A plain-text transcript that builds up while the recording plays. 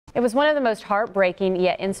It was one of the most heartbreaking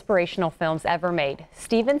yet inspirational films ever made.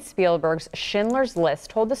 Steven Spielberg's Schindler's List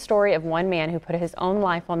told the story of one man who put his own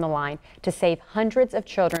life on the line to save hundreds of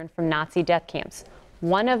children from Nazi death camps.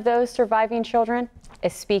 One of those surviving children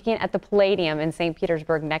is speaking at the Palladium in St.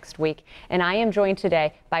 Petersburg next week, and I am joined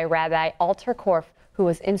today by Rabbi Alter Korf, who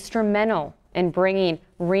was instrumental in bringing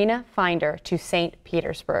Rena Finder to St.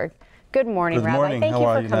 Petersburg. Good morning, Rabbi. Morning. Thank How you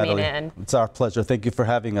are for you, coming Natalie? in. It's our pleasure. Thank you for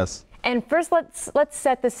having us. And first, let's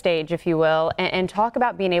set the stage, if you will, and talk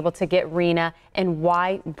about being able to get Rena and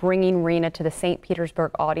why bringing Rena to the St.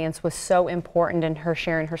 Petersburg audience was so important in her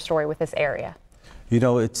sharing her story with this area. You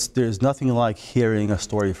know, there's nothing like hearing a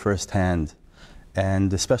story firsthand,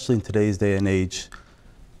 and especially in today's day and age,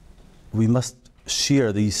 we must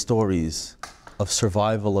share these stories of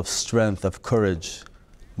survival, of strength, of courage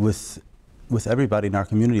with everybody in our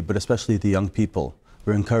community, but especially the young people.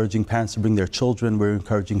 We're encouraging parents to bring their children. We're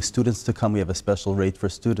encouraging students to come. We have a special rate for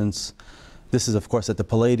students. This is, of course, at the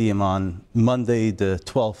Palladium on Monday, the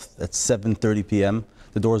 12th at 7:30 p.m.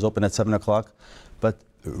 The doors open at 7 o'clock. But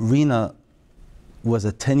Rena was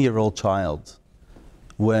a 10-year-old child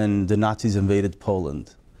when the Nazis invaded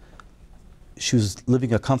Poland. She was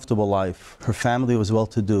living a comfortable life. Her family was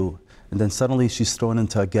well-to-do. And then suddenly she's thrown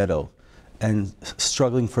into a ghetto and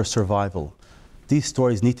struggling for survival. These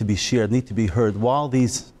stories need to be shared, need to be heard. While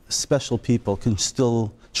these special people can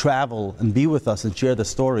still travel and be with us and share the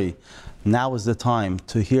story, now is the time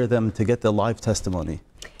to hear them, to get their live testimony.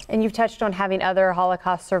 And you've touched on having other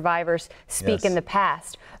Holocaust survivors speak in the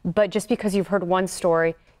past, but just because you've heard one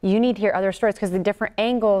story, you need to hear other stories because the different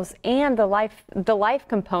angles and the life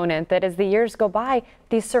component that as the years go by,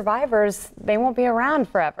 these survivors, they won't be around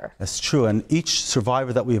forever. That's true, and each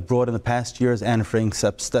survivor that we have brought in the past years, Anne Frank's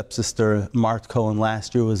stepsister, Mart Cohen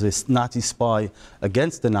last year was a Nazi spy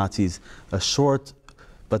against the Nazis, a short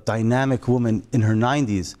but dynamic woman in her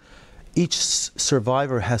 90s. Each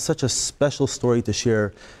survivor has such a special story to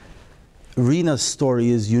share. Rena's story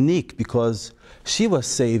is unique because she was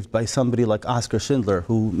saved by somebody like Oskar Schindler,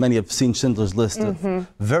 who many have seen Schindler's List, a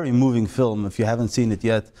very moving film if you haven't seen it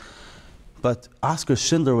yet. But Oskar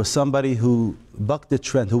Schindler was somebody who bucked the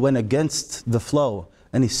trend, who went against the flow,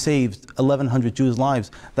 and he saved 1,100 Jews' lives.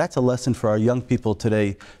 That's a lesson for our young people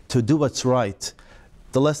today, to do what's right.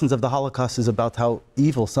 The lessons of the Holocaust is about how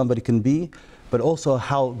evil somebody can be, but also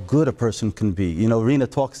how good a person can be. You know, Rena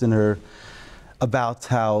talks in her about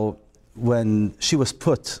how when she was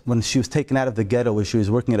taken out of the ghetto where she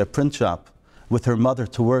was working at a print shop with her mother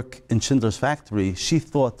to work in Schindler's factory, she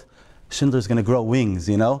thought Schindler's going to grow wings,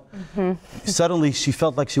 you know? Suddenly she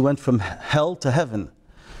felt like she went from hell to heaven.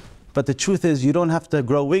 But the truth is, you don't have to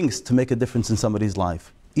grow wings to make a difference in somebody's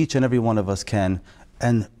life. Each and every one of us can.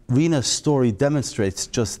 And Rena's story demonstrates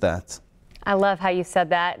just that. I love how you said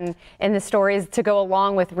that, and the stories to go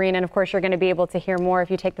along with Rena, and of course you're going to be able to hear more if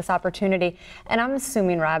you take this opportunity. And I'm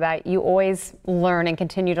assuming, Rabbi, you always learn and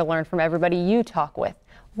continue to learn from everybody you talk with.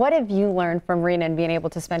 What have you learned from Rena and being able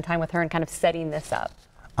to spend time with her and kind of setting this up?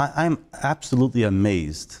 I'm absolutely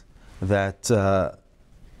amazed that a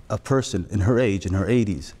person in her age, in her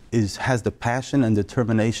 80s, has the passion and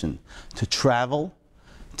determination to travel,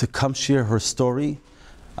 to come share her story.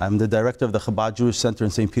 I'm the director of the Chabad Jewish Center in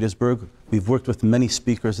St. Petersburg. We've worked with many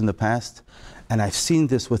speakers in the past, and I've seen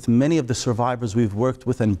this with many of the survivors we've worked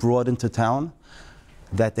with and brought into town,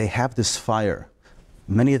 that they have this fire.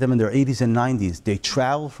 Many of them in their 80s and 90s, they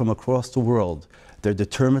travel from across the world. They're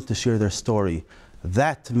determined to share their story.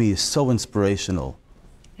 That, to me, is so inspirational.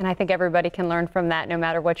 And I think everybody can learn from that, no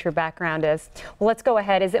matter what your background is. Well, let's go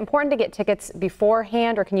ahead. Is it important to get tickets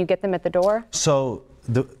beforehand, or can you get them at the door? So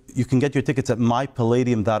you can get your tickets at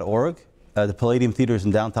mypalladium.org. The Palladium Theater is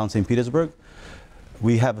in downtown St. Petersburg.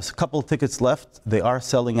 We have a couple of tickets left. They are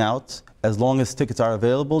selling out. As long as tickets are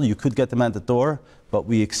available, you could get them at the door, but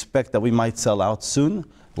we expect that we might sell out soon.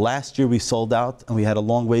 Last year we sold out, and we had a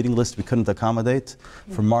long waiting list we couldn't accommodate.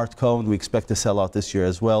 For Mart Cohen, we expect to sell out this year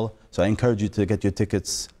as well. So I encourage you to get your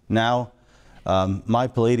tickets now.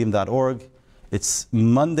 mypalladium.org. It's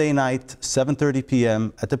Monday night, 7:30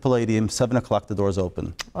 p.m. at the Palladium, 7 o'clock, the doors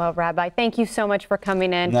open. Well, Rabbi, thank you so much for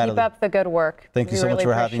coming in. Natalie, keep up the good work. Thank you so much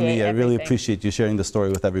for having me. I really appreciate you sharing the story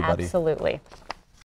with everybody. Absolutely.